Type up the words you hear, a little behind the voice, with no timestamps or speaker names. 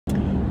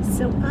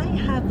So I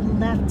have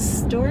left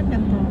store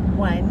number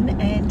 1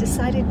 and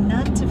decided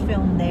not to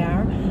film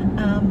there.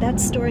 That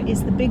store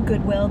is the big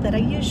Goodwill that I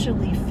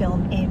usually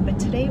film in, but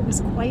today it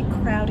was quite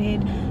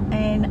crowded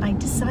and I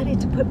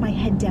decided to put my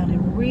head down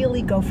and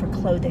really go for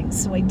clothing.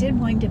 So I did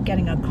wind up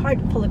getting a cart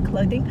full of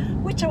clothing,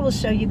 which I will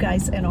show you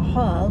guys in a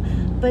haul.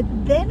 But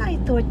then I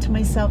thought to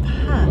myself,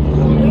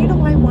 where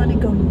do I want to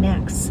go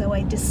next? So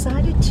I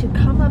decided to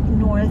come up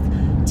north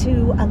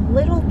to a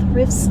little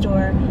thrift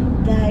store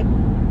that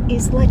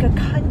is like a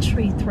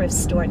country thrift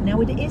store. Now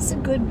it is a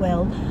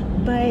Goodwill,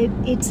 but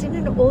it's in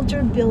an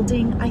older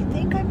building. I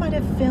think I might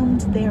have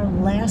filmed there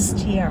last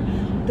year.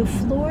 The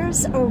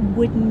floors are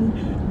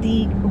wooden,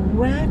 the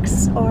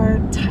racks are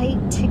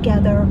tight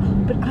together,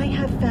 but I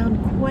have found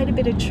quite a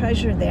bit of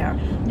treasure there.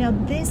 Now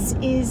this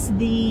is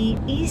the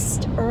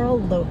East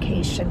Earl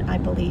location, I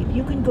believe.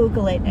 You can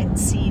Google it and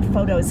see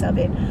photos of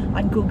it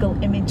on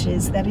Google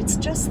Images, that it's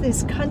just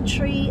this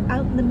country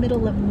out in the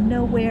middle of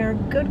nowhere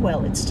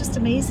Goodwill. It's just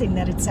amazing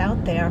that it's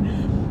out there.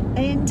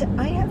 And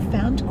I have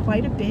found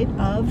quite a bit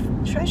of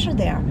treasure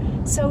there.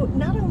 So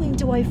not only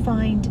do I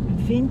find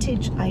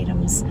vintage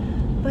items,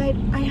 but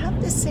I have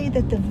to say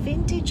that the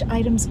vintage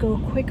items go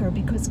quicker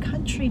because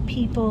country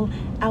people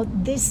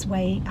out this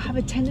way have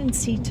a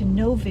tendency to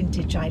know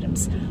vintage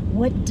items.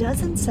 What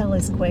doesn't sell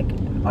as quick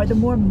are the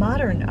more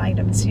modern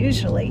items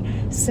usually.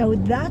 So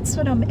that's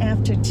what I'm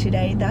after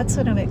today. That's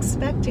what I'm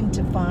expecting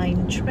to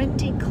find.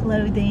 Trendy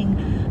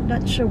clothing.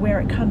 Not sure where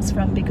it comes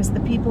from because the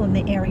people in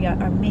the area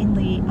are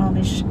mainly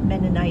Amish,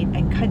 Mennonite,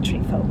 and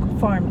country folk,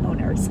 farm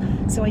owners.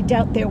 So I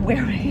doubt they're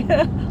wearing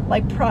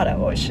like Prada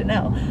or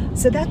Chanel.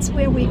 So that's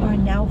where we are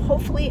now.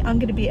 Hopefully I'm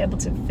going to be able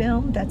to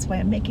film. That's why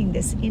I'm making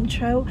this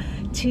intro,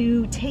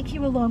 to take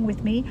you along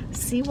with me,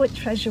 see what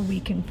treasure we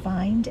can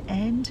find,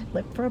 and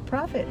flip for a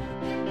profit.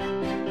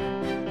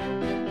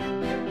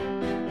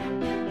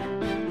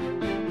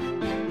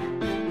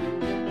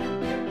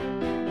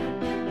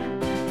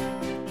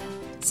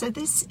 So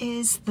this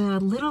is the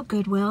little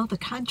Goodwill, the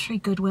country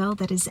Goodwill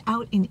that is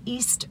out in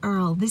East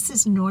Earl. This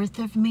is north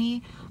of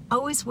me.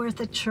 Always worth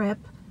a trip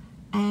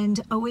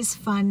and always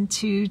fun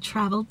to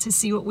travel to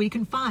see what we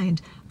can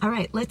find. All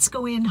right, let's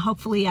go in.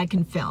 Hopefully I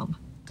can film.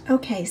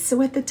 Okay,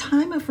 so at the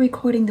time of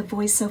recording the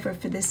voiceover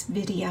for this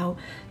video,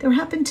 there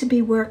happened to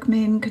be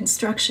workmen,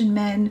 construction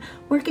men,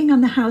 working on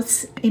the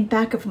house in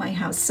back of my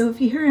house. So if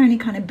you hear any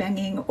kind of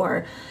banging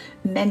or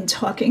men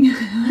talking,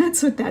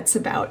 that's what that's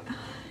about.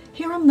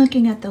 Here I'm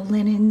looking at the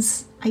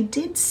linens. I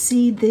did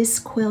see this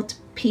quilt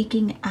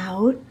peeking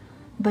out,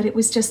 but it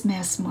was just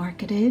mass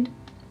marketed.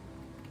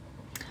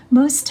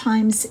 Most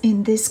times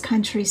in this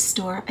country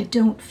store, I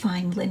don't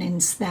find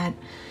linens that,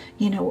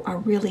 you know, are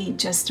really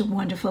just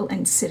wonderful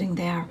and sitting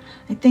there.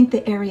 I think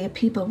the area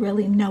people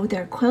really know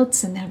their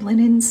quilts and their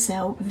linens,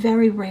 so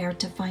very rare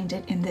to find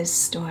it in this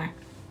store.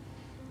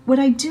 What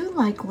I do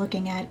like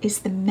looking at is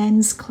the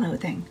men's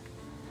clothing.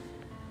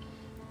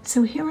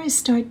 So here I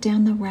start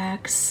down the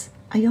racks.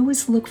 I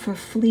always look for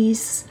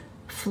fleece,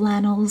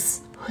 flannels,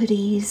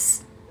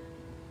 hoodies.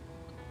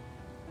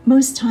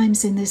 Most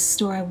times in this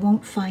store I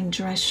won't find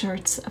dress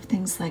shirts of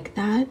things like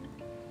that.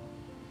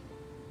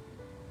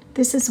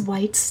 This is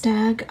White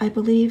Stag, I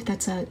believe.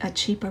 That's a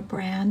cheaper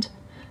brand.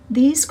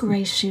 These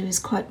gray shoes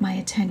caught my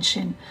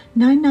attention.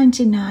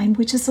 $9.99,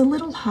 which is a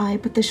little high,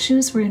 but the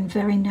shoes were in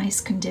very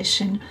nice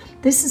condition.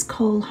 This is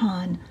Cole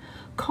Haan.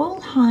 Cole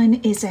Haan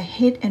is a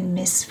hit and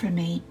miss for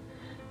me.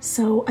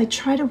 So I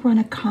try to run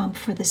a comp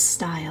for the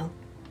style.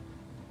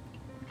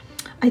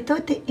 I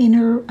thought the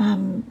inner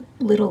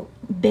little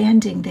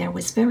banding there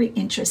was very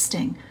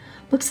interesting.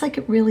 Looks like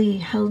it really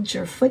held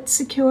your foot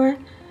secure,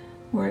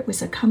 or it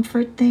was a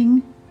comfort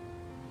thing.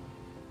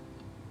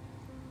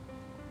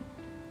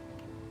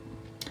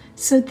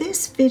 So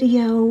this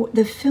video,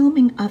 the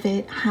filming of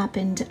it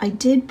happened. I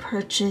did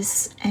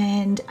purchase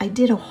and I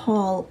did a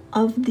haul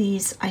of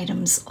these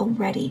items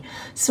already.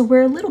 So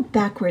we're a little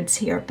backwards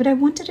here, but I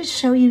wanted to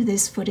show you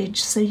this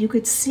footage so you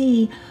could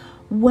see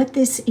what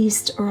this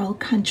East Earl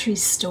country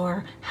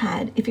store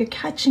had. If you're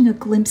catching a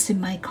glimpse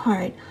in my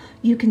cart,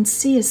 you can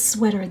see a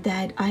sweater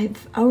that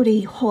I've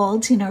already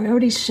hauled, you know, I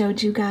already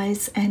showed you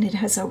guys, and it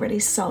has already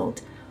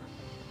sold.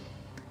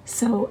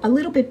 So a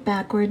little bit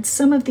backwards,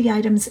 some of the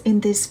items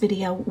in this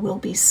video will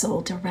be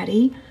sold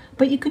already,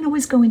 but you can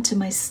always go into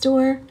my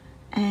store,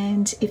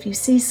 and if you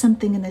see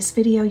something in this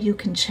video, you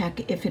can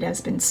check if it has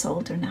been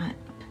sold or not.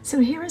 So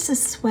here is a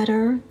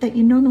sweater that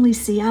you normally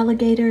see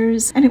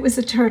alligators, and it was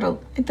a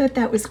turtle. I thought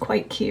that was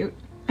quite cute.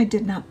 I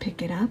did not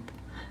pick it up.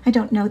 I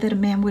don't know that a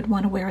man would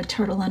want to wear a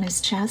turtle on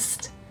his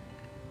chest.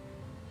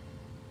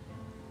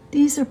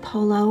 These are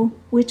polo,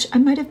 which I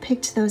might have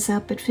picked those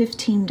up, but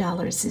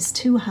 $15 is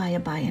too high a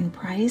buy-in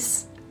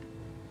price.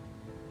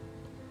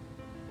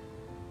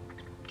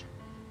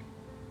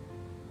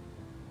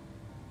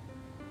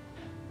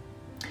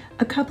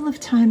 A couple of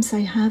times I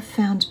have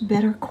found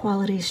better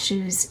quality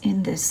shoes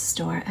in this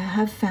store. I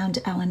have found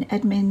Allen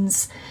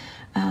Edmonds.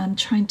 I'm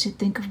trying to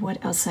think of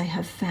what else I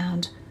have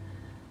found.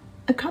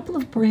 A couple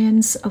of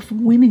brands of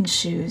women's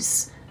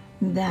shoes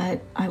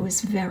that I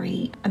was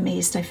very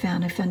amazed I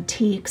found. I found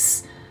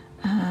teaks.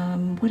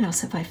 What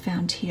else have I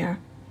found here?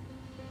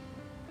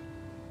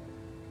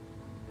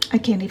 I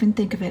can't even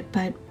think of it,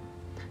 but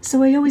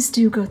so I always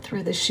do go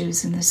through the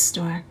shoes in this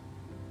store.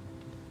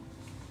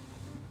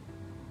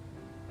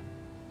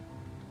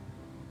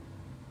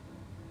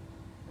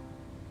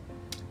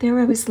 There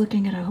I was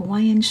looking at a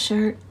Hawaiian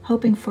shirt,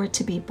 hoping for it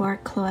to be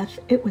bark cloth.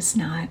 It was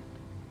not.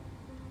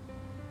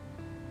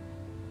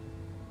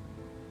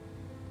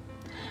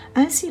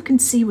 As you can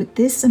see, with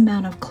this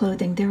amount of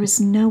clothing, there is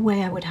no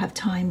way I would have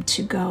time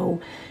to go,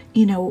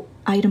 you know,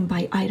 item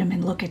by item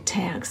and look at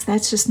tags.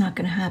 That's just not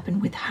going to happen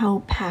with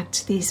how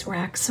packed these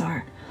racks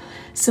are.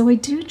 So I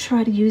do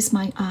try to use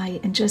my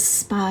eye and just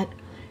spot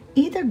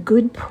either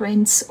good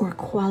prints or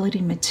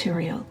quality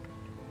material.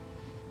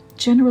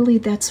 Generally,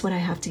 that's what I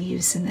have to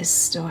use in this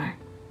store.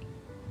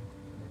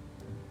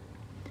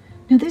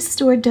 Now, this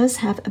store does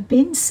have a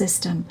bin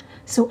system,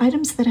 so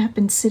items that have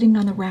been sitting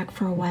on the rack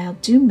for a while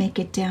do make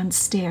it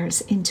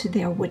downstairs into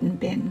their wooden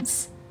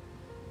bins.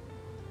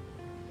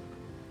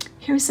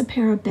 Here's a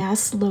pair of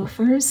Bass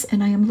loafers,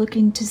 and I am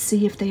looking to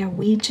see if they are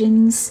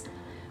Weejuns.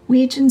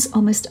 Weejuns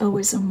almost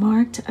always are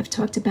marked. I've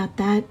talked about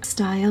that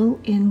style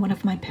in one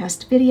of my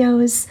past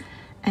videos,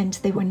 and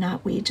they were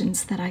not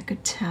Weejuns that I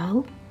could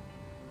tell.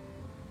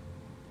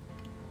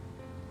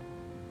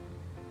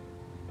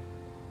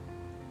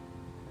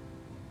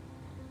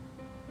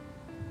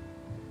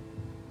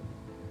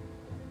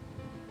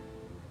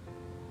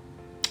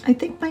 I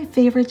think my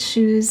favorite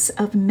shoes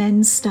of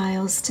men's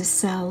styles to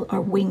sell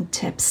are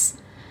wingtips.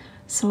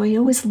 So I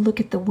always look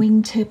at the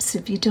wingtips.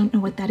 If you don't know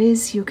what that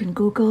is, you can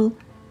Google.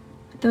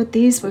 I thought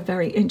these were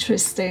very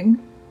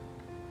interesting.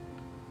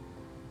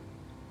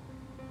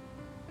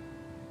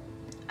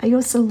 I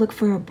also look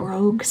for a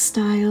brogue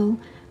style.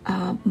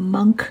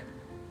 Monk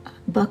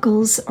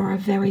buckles are a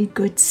very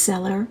good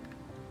seller.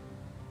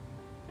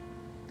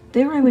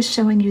 There I was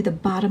showing you the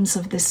bottoms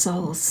of the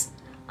soles.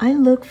 I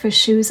look for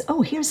shoes.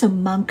 Oh, here's a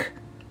monk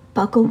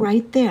buckle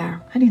right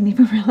there. I didn't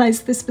even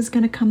realize this was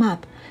going to come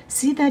up.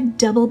 See that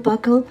double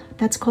buckle?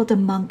 That's called a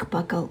monk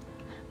buckle,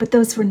 but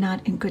those were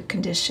not in good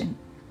condition.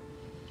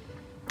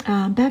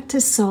 Back to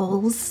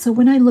soles. So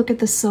when I look at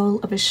the sole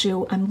of a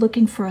shoe, I'm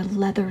looking for a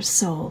leather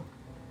sole.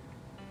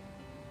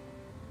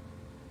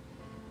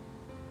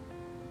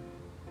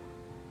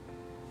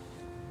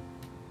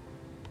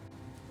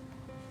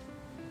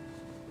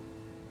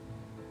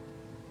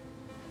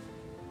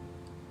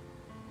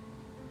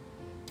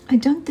 I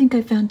don't think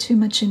I found too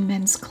much in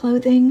men's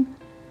clothing,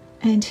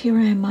 and here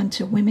I am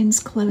onto women's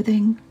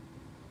clothing.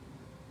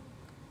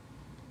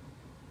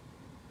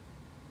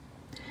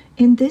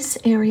 In this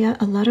area,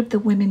 a lot of the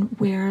women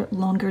wear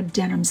longer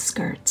denim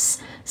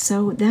skirts,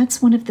 so that's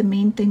one of the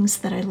main things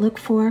that I look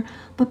for,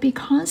 but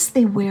because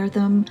they wear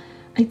them,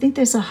 I think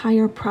there's a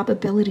higher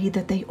probability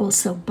that they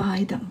also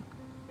buy them.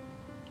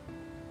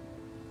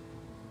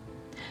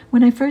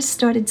 When I first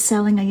started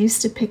selling, I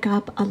used to pick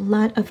up a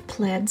lot of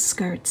plaid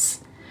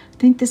skirts. I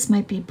think this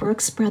might be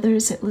Brooks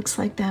Brothers. It looks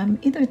like them,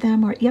 either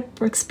them or, yep,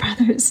 Brooks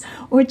Brothers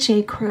or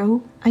J.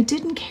 Crew. I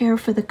didn't care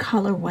for the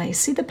colorway.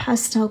 See the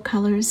pastel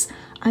colors?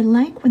 I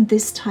like when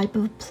this type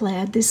of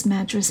plaid, this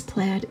Madras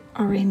plaid,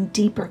 are in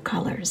deeper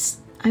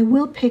colors. I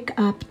will pick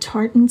up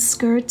tartan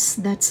skirts.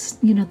 That's,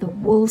 you know, the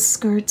wool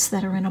skirts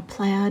that are in a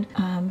plaid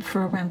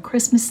for around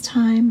Christmas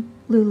time.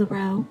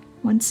 LuLaRoe,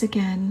 once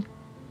again.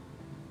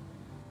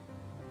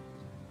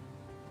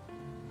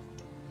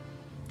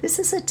 This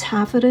is a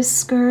taffeta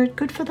skirt,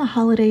 good for the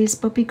holidays,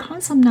 but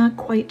because I'm not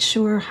quite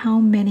sure how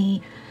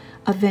many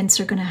events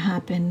are going to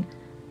happen,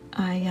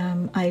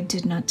 I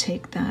did not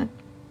take that.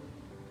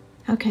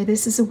 Okay,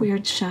 this is a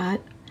weird shot.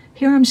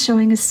 Here I'm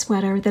showing a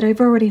sweater that I've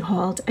already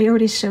hauled. I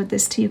already showed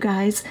this to you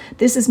guys.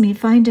 This is me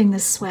finding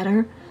this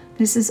sweater.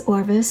 This is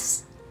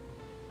Orvis.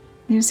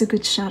 There's a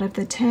good shot of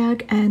the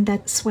tag, and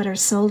that sweater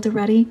sold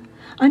already.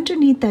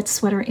 Underneath that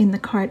sweater in the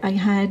cart, I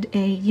had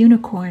a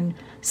unicorn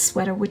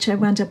sweater, which I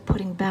wound up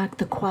putting back.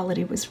 The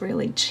quality was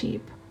really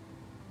cheap.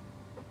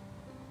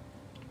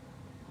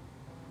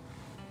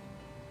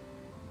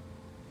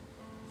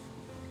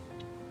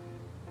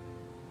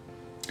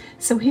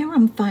 So here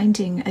I'm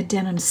finding a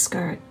denim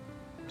skirt.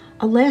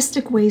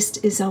 Elastic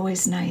waist is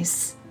always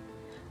nice.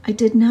 I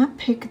did not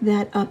pick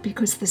that up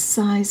because the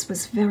size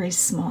was very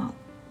small.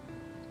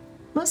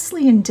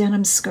 Mostly in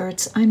denim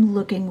skirts, I'm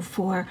looking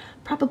for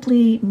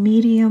probably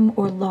medium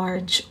or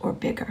large or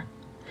bigger.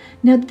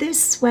 Now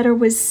this sweater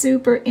was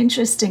super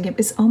interesting. It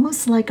was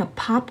almost like a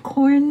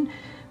popcorn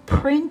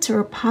print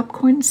or a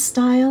popcorn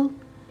style.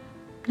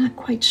 Not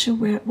quite sure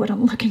what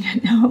I'm looking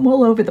at now. I'm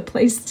all over the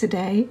place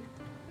today.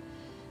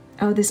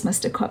 Oh, this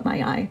must have caught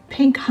my eye.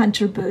 Pink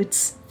hunter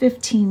boots,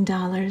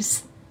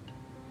 $15.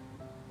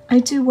 I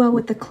do well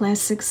with the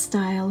classic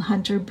style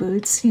hunter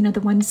boots, you know, the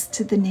ones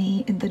to the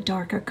knee in the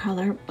darker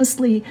color,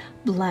 mostly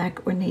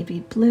black or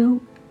navy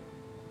blue.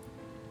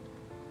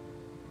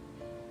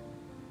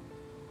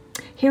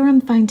 Here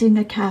I'm finding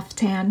a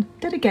caftan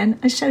that, again,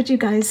 I showed you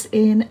guys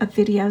in a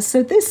video.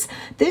 So this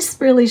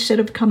really should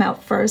have come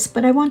out first,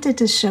 but I wanted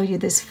to show you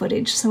this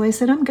footage. So I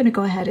said I'm going to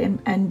go ahead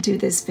and do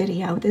this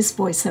video, this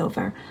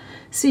voiceover,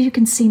 so you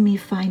can see me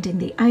finding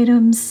the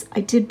items.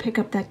 I did pick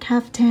up that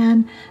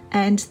caftan,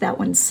 and that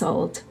one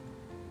sold.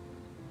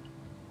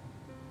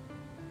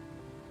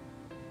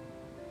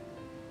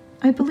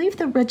 I believe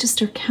the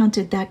register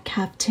counted that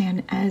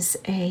caftan as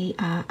a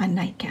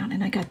nightgown,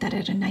 and I got that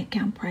at a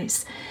nightgown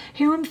price.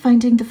 Here I'm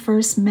finding the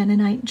first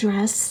Mennonite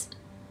dress.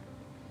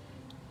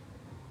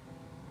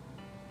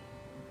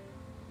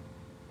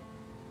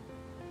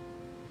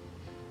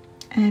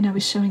 And I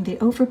was showing the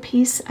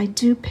overpiece. I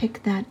do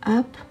pick that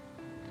up.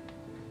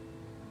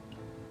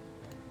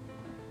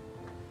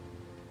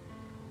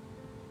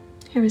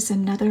 Here is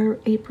another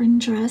apron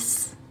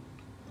dress.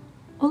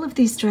 All of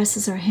these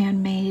dresses are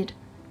handmade.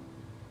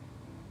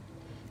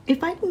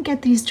 If I can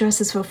get these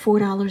dresses for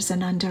 $4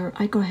 and under,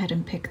 I go ahead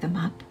and pick them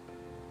up.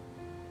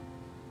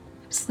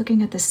 I was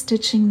looking at the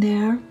stitching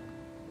there.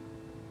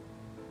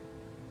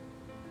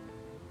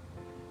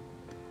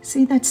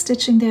 See that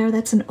stitching there?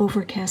 That's an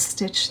overcast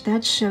stitch.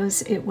 That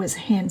shows it was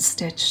hand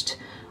stitched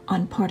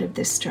on part of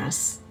this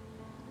dress.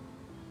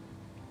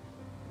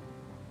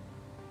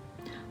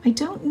 I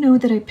don't know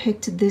that I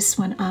picked this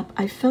one up.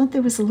 I felt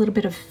there was a little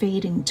bit of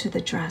fading to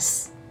the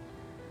dress.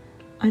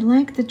 I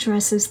like the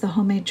dresses, the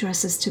homemade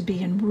dresses, to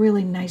be in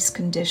really nice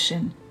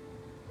condition.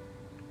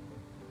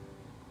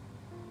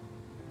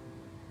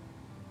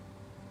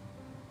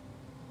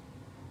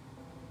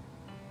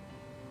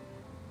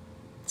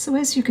 So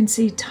as you can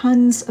see,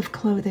 tons of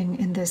clothing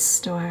in this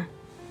store.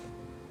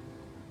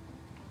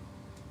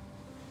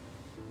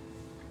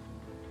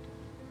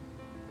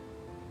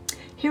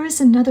 Here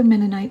is another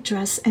Mennonite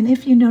dress, and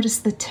if you notice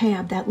the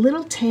tab, that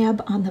little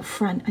tab on the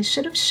front, I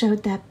should have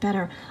showed that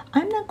better.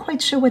 I'm not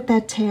quite sure what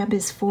that tab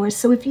is for,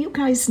 so if you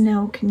guys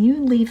know, can you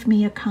leave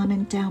me a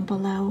comment down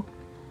below?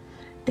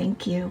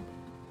 Thank you.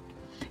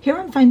 Here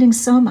I'm finding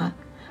Soma.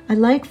 I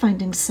like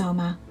finding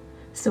Soma.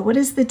 So what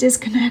is the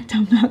disconnect?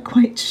 I'm not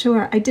quite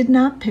sure. I did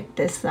not pick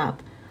this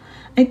up.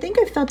 I think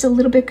I felt a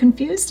little bit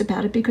confused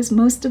about it because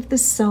most of the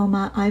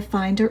Soma I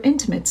find are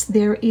intimates.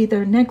 They're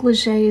either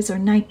negligees or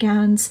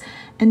nightgowns,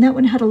 and that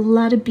one had a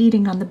lot of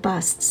beading on the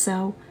bust,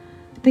 so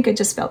I think I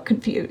just felt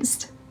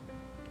confused.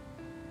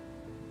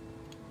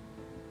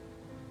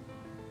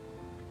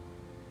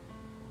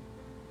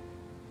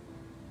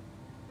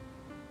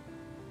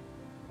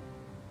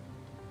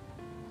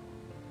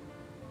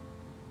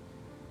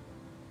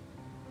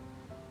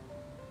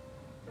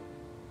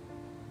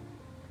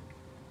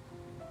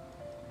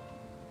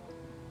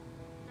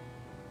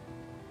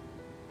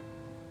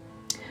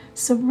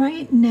 So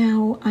right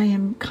now I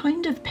am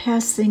kind of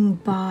passing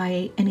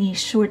by any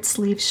short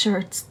sleeve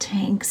shirts,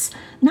 tanks.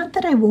 Not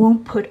that I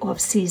won't put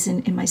off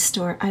season in my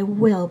store, I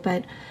will,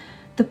 but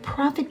the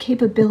profit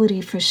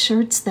capability for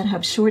shirts that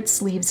have short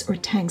sleeves or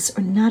tanks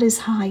are not as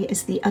high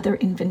as the other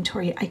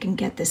inventory I can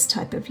get this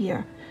type of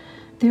year.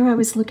 There I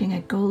was looking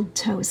at gold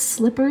toe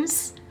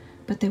slippers,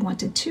 but they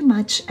wanted too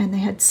much and they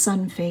had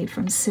sun fade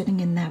from sitting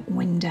in that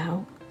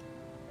window.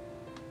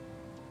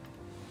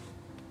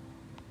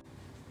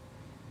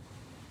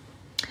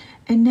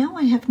 And now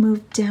I have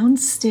moved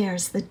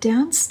downstairs. The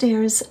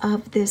downstairs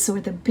of this,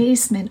 or the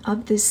basement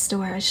of this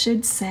store, I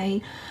should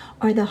say,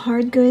 are the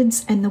hard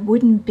goods and the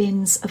wooden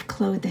bins of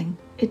clothing.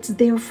 It's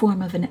their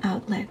form of an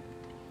outlet.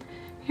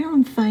 Here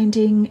I'm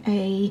finding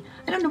a,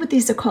 I don't know what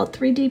these are called,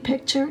 3D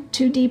picture,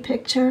 2D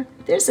picture.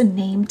 There's a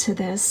name to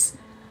this,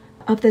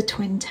 of the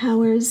Twin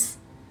Towers.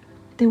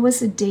 There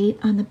was a date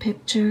on the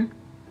picture,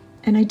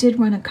 and I did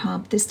run a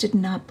comp. This did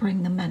not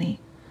bring the money.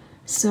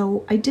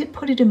 So I did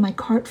put it in my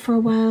cart for a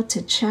while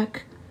to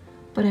check,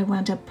 but I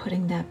wound up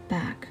putting that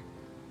back.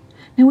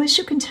 Now, as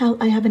you can tell,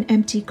 I have an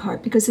empty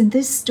cart because in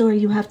this store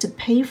you have to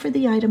pay for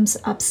the items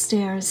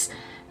upstairs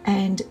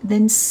and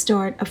then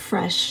start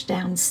afresh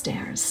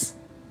downstairs.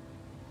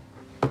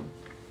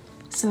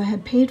 So I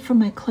had paid for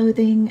my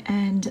clothing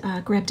and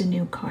grabbed a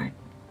new cart.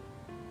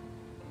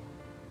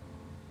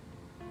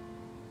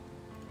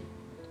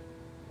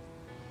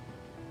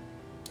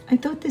 I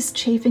thought this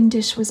chafing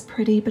dish was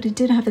pretty, but it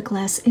did have a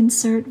glass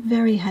insert,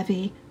 very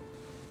heavy.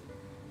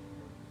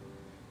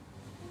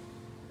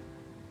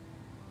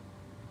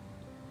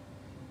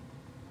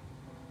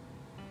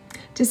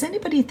 Does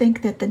anybody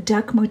think that the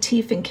duck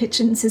motif in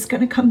kitchens is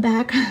going to come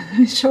back?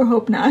 I sure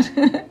hope not.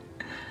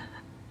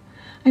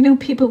 I know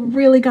people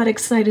really got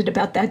excited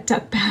about that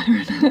duck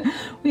pattern.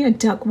 We had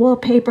duck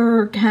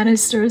wallpaper,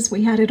 canisters,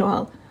 we had it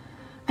all.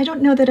 I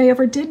don't know that I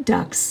ever did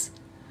ducks.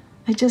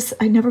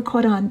 I never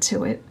caught on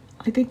to it.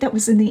 I think that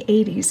was in the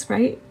 80s,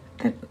 right?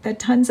 That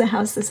tons of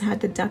houses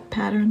had the duck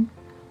pattern.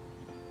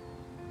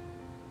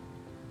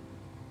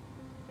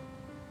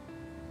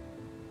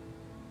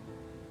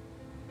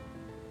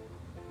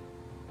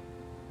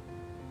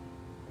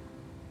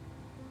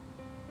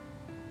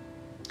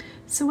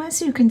 So as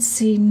you can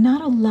see,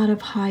 not a lot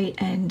of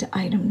high-end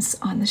items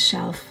on the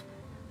shelf.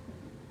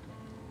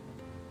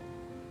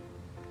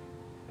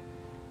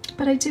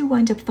 But I do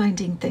wind up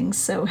finding things,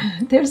 so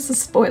there's a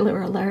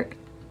spoiler alert.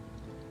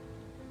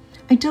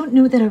 I don't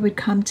know that I would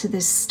come to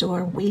this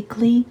store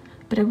weekly,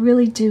 but I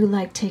really do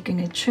like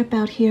taking a trip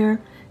out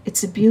here.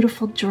 It's a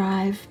beautiful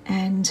drive,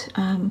 and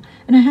I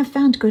have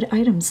found good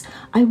items.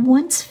 I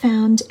once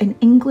found an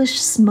English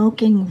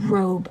smoking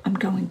robe, I'm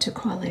going to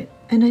call it.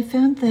 And I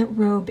found that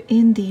robe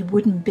in the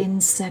wooden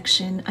bin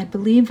section. I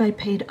believe I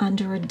paid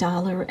under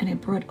 $1 and it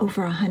brought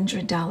over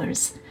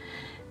 $100.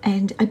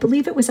 And I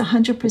believe it was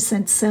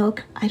 100%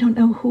 silk. I don't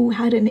know who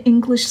had an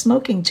English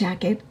smoking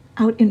jacket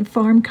out in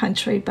farm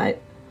country,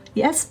 but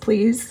yes,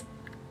 please.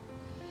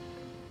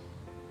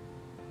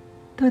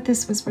 Thought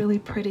this was really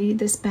pretty,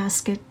 this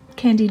basket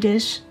candy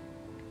dish.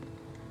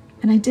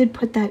 And I did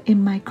put that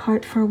in my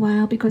cart for a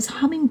while because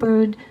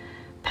hummingbird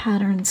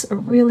patterns are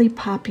really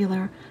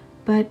popular.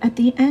 But at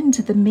the end,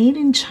 the Made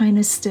in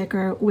China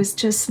sticker was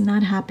just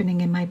not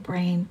happening in my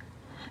brain.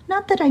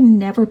 Not that I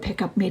never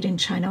pick up Made in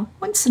China.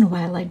 Once in a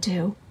while I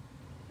do.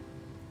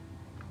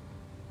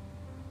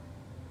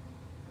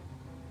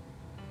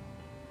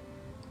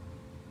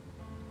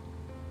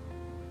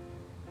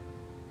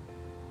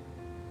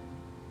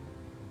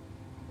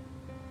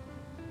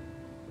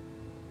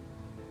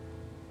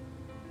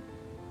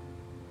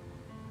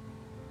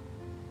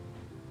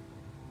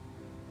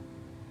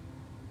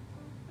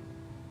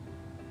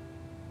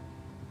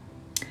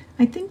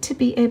 I think to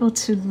be able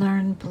to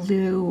learn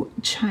blue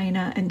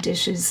china and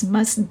dishes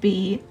must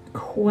be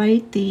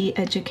quite the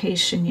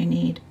education you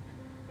need.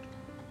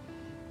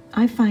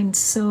 I find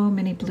so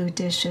many blue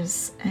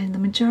dishes, and the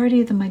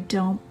majority of them I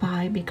don't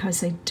buy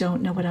because I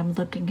don't know what I'm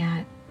looking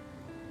at.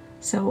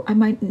 So I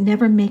might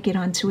never make it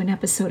onto an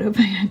episode of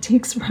my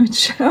Antiques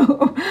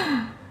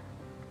Roadshow.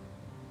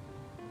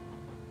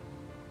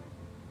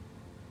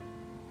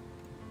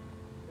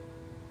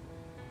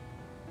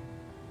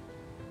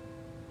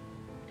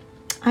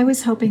 I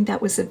was hoping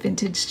that was a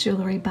vintage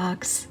jewelry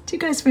box. Do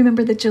you guys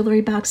remember the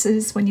jewelry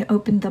boxes when you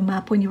opened them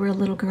up when you were a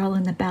little girl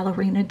and the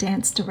ballerina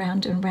danced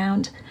around and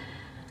round?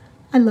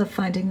 I love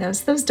finding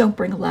those. Those don't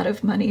bring a lot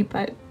of money,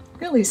 but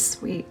really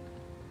sweet.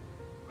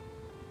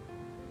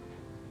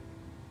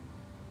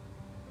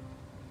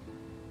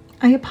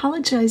 I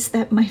apologize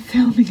that my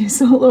filming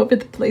is all over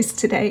the place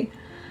today.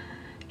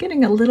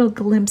 Getting a little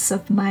glimpse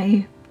of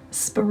my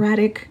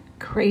sporadic,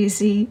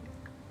 crazy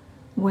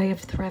way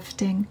of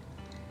thrifting.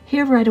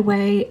 Here right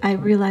away, I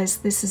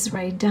realized this is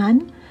Ray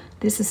Dunn.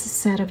 This is a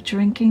set of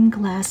drinking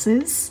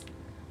glasses.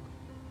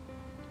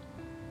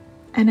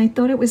 And I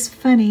thought it was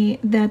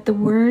funny that the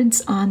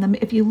words on them,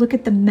 if you look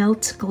at the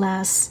melt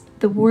glass,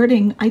 the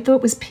wording, I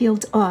thought was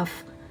peeled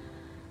off.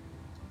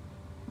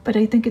 But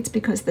I think it's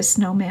because the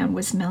snowman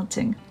was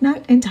melting.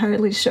 Not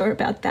entirely sure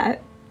about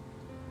that.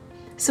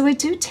 So I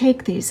do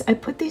take these. I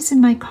put these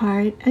in my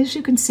cart. As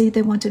you can see,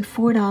 they wanted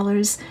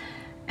 $4.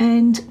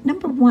 And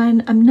number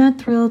one, I'm not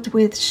thrilled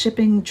with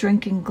shipping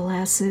drinking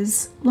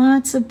glasses.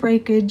 Lots of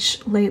breakage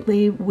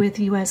lately with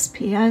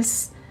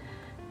USPS,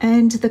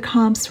 and the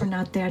comps were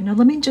not there. Now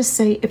let me just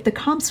say, if the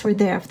comps were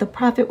there, if the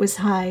profit was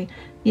high,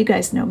 you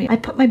guys know me. I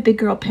put my big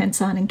girl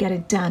pants on and get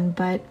it done,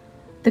 but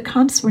the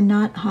comps were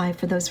not high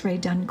for those Ray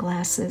Dunn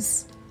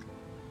glasses.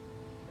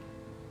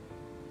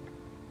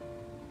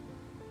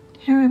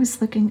 Here I was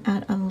looking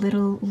at a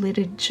little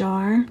lidded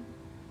jar.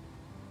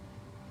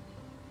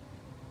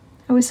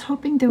 I was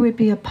hoping there would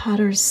be a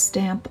potter's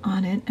stamp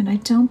on it, and I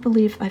don't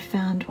believe I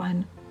found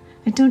one.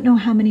 I don't know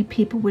how many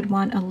people would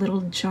want a little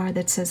jar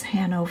that says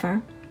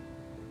Hanover.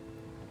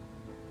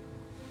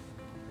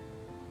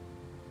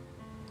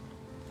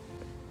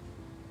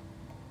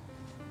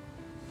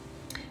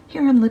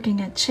 Here I'm looking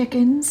at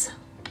chickens.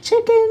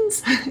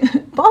 Chickens!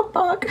 Bok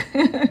bok!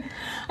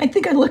 I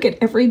think I look at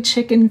every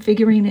chicken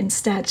figurine and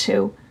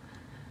statue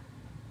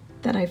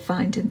that I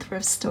find in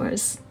thrift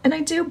stores. And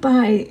I do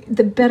buy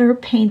the better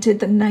painted,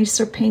 the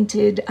nicer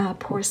painted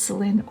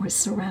porcelain or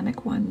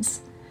ceramic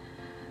ones.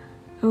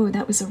 Oh,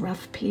 that was a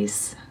rough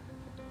piece.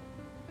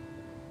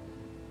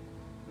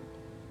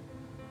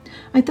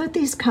 I thought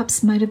these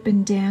cups might have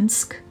been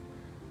Dansk,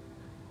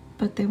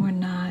 but they were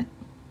not.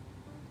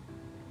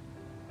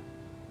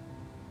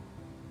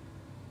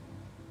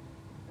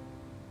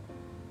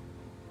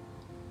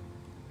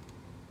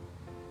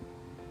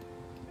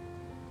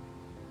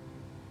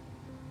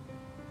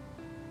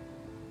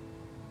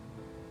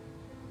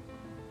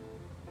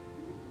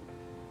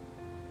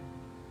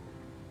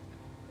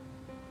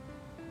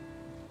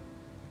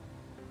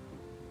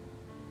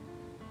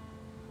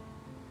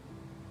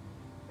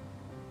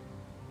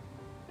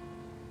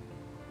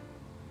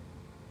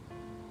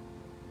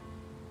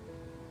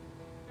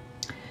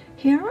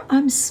 Here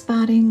I'm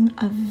spotting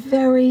a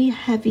very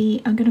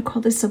heavy, I'm going to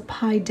call this a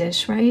pie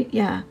dish, right?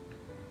 Yeah.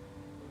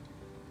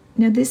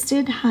 Now this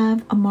did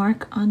have a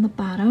mark on the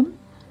bottom.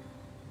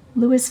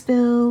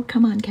 Louisville,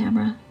 come on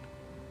camera.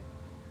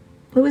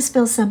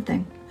 Louisville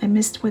something. I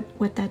missed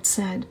what that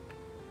said.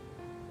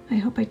 I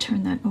hope I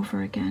turn that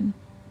over again.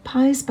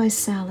 Pies by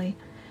Sally.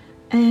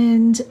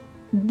 And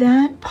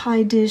that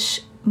pie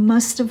dish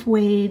must have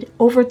weighed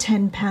over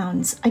 10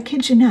 pounds. I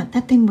kid you not,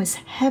 that thing was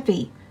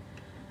heavy.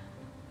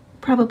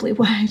 Probably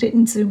why I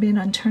didn't zoom in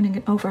on turning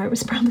it over. I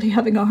was probably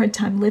having a hard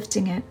time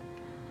lifting it.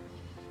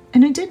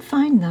 And I did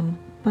find them,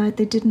 but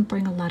they didn't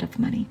bring a lot of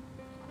money.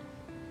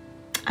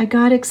 I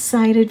got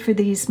excited for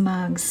these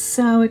mugs,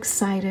 so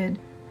excited.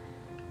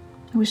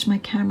 I wish my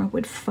camera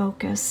would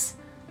focus,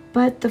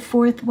 but the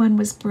fourth one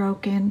was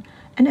broken.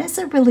 And as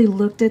I really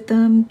looked at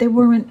them, they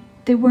weren't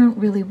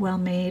really well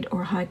made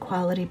or high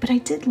quality, but I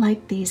did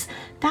like these.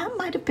 That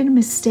might have been a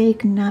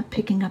mistake not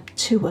picking up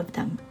 2 of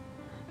them.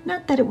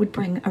 Not that it would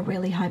bring a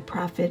really high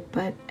profit,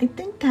 but I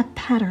think that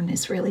pattern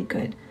is really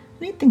good.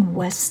 Anything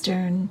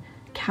Western,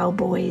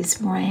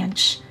 cowboys,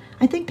 ranch,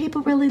 I think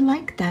people really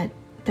like that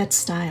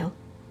style.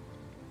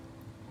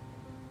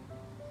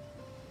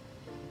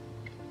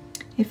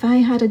 If I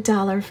had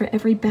 $1 for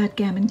every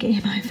backgammon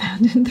game I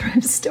found in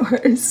thrift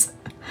stores,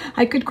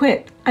 I could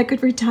quit. I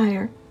could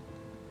retire.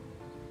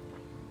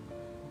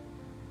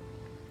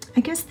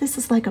 I guess this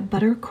is like a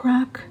butter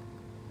crock.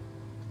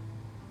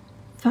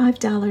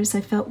 $5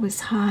 I felt was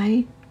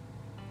high.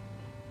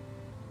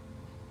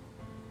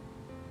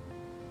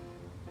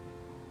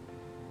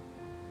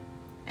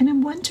 And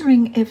I'm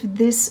wondering if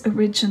this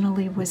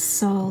originally was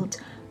sold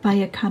by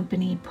a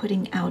company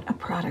putting out a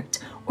product,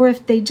 or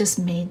if they just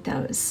made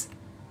those.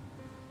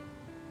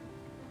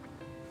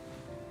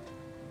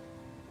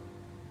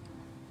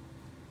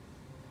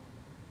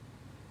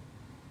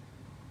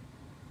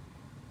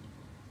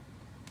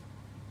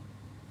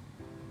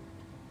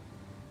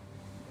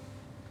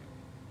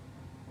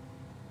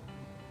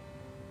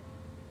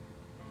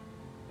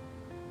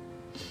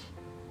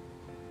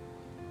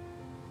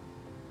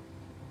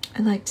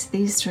 I liked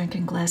these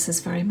drinking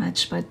glasses very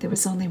much, but there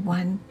was only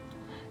one.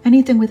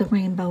 Anything with a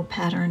rainbow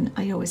pattern,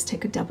 I always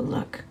take a double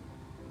look.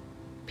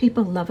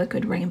 People love a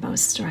good rainbow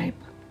stripe.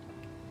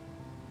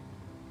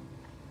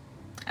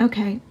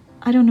 Okay,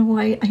 I don't know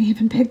why I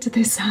even picked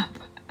this up.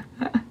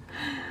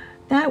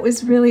 That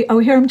was really, oh,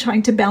 here I'm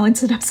trying to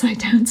balance it upside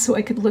down so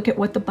I could look at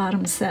what the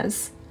bottom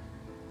says.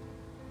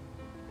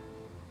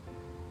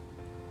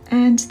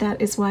 And that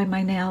is why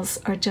my nails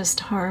are just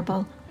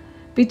horrible.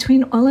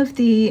 Between all of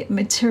the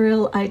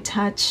material I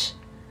touch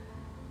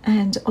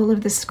and all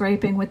of the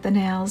scraping with the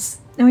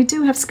nails. Now I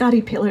do have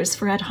Scotty peelers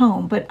for at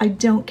home, but I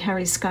don't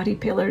carry Scotty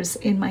peelers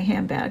in my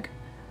handbag.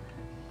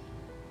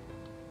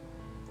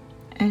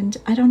 And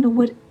I don't know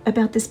what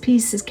about this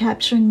piece is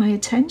capturing my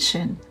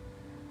attention.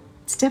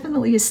 It's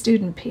definitely a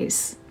student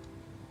piece.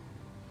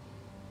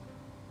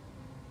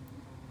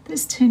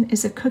 This tin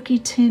is a cookie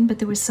tin, but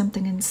there was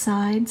something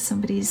inside,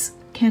 somebody's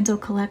candle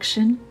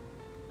collection.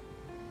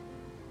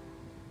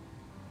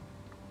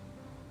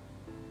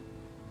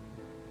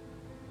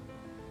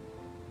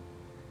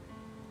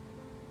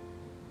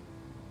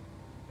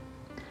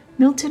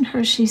 Milton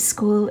Hershey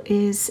School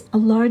is a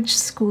large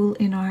school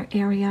in our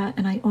area,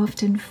 and I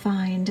often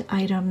find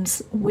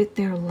items with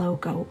their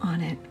logo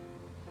on it.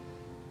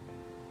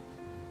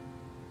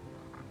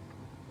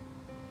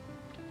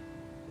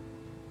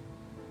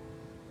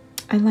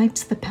 I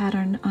liked the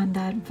pattern on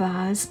that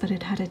vase, but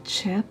it had a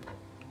chip.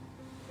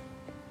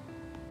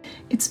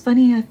 It's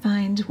funny, I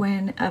find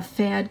when a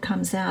fad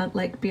comes out,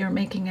 like beer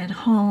making at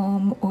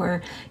home,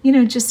 or, you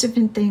know, just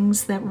different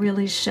things that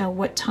really show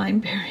what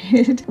time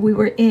period we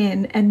were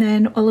in, and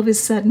then all of a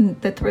sudden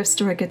the thrift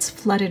store gets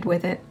flooded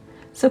with it.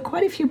 So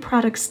quite a few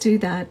products do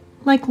that,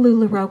 like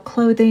LuLaRoe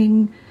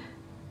clothing,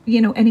 you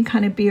know, any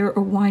kind of beer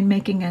or wine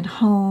making at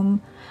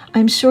home.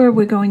 I'm sure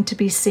we're going to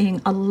be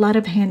seeing a lot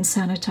of hand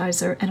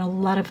sanitizer and a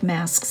lot of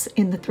masks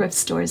in the thrift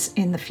stores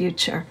in the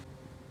future.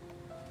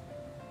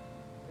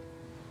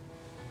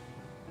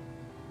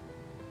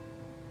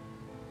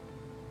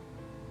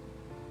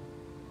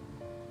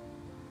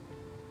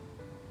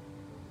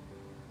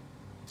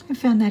 I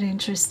found that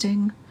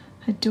interesting.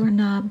 A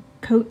doorknob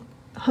coat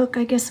hook,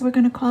 I guess we're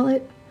going to call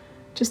it.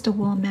 Just a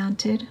wall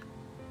mounted.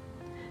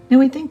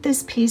 Now I think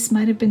this piece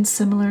might have been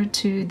similar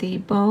to the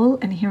bowl,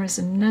 and here is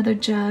another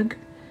jug,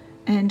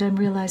 and I'm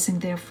realizing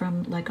they're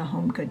from like a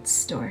home goods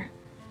store.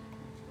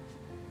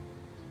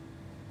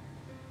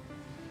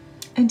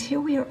 And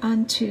here we are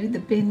on to the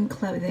bin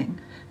clothing.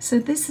 So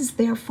this is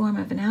their form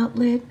of an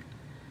outlet.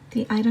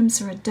 The items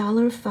are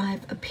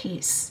 $1.05 a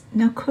piece.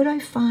 Now, could I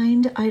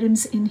find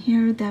items in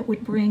here that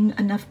would bring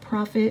enough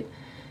profit?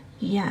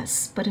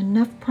 Yes, but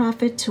enough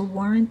profit to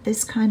warrant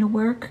this kind of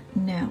work?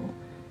 No,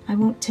 I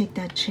won't take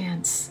that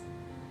chance.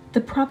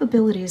 The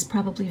probability is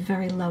probably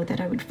very low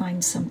that I would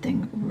find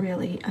something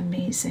really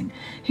amazing.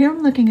 Here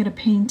I'm looking at a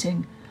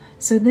painting.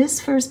 So this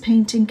first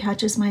painting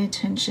catches my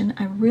attention.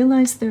 I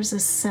realize there's a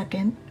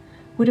second.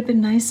 Would have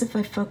been nice if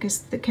I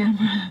focused the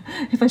camera,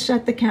 if I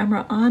shot the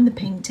camera on the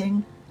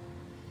painting.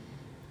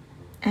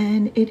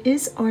 And it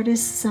is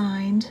artist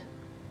signed,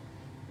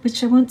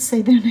 which I won't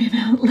say their name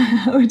out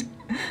loud,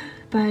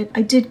 but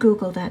I did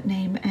Google that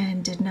name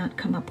and did not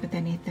come up with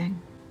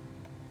anything.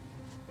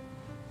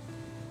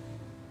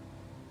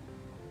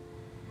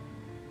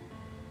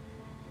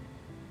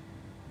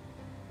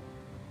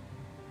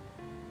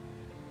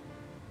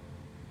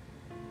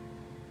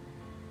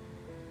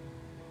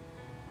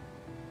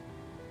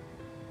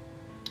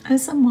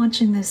 As I'm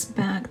watching this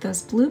back,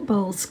 those blue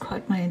bowls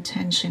caught my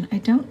attention. I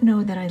don't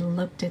know that I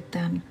looked at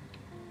them.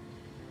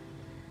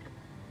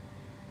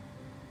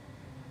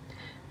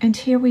 And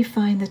here we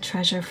find the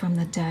treasure from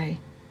the day.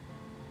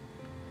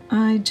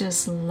 I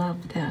just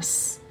love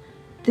this.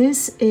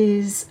 This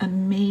is a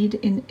made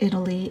in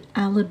Italy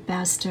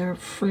alabaster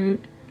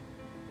fruit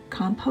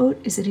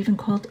compote. Is it even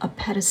called a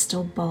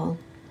pedestal bowl?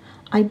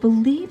 I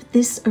believe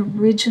this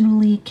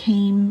originally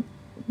came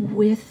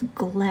with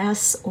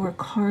glass or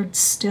carved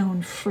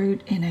stone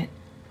fruit in it.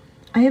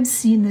 I have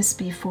seen this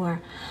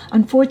before.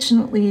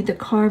 Unfortunately, the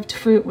carved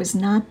fruit was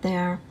not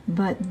there,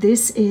 but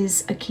this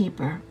is a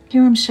keeper.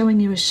 Here I'm showing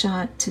you a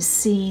shot to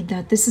see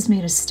that this is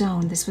made of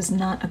stone. This was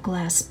not a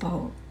glass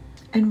bowl.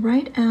 And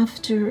right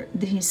after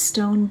the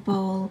stone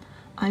bowl,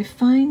 I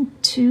find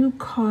two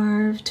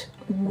carved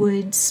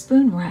wood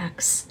spoon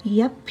racks.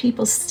 Yep,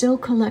 people still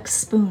collect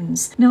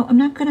spoons. Now, I'm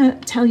not going to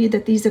tell you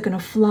that these are going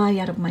to fly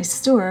out of my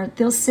store.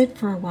 They'll sit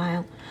for a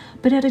while.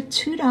 But at a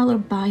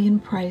 $2 buy-in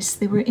price,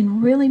 they were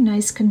in really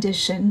nice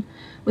condition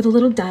with a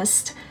little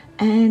dust.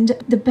 And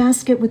the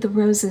basket with the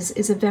roses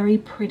is a very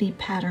pretty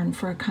pattern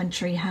for a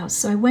country house.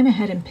 So I went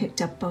ahead and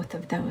picked up both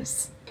of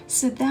those.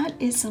 So that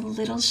is a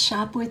little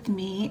shop with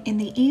me in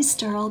the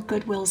East Earl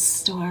Goodwill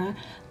store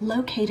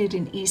located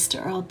in East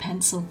Earl,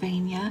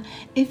 Pennsylvania.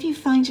 If you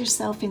find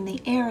yourself in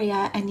the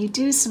area and you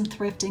do some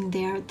thrifting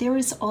there, there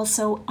is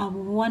also a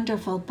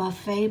wonderful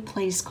buffet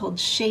place called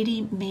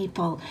Shady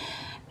Maple.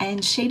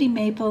 And Shady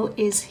Maple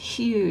is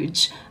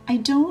huge. I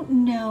don't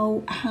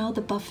know how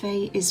the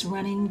buffet is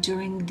running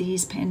during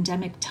these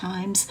pandemic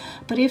times,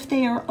 but if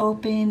they are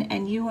open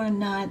and you are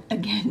not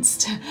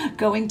against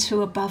going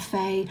to a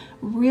buffet,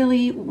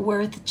 really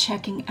worth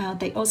checking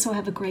out. They also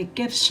have a great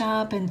gift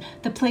shop and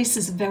the place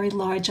is very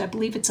large. I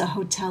believe it's a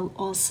hotel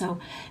also.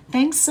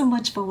 Thanks so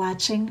much for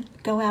watching.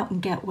 Go out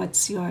and get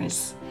what's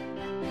yours.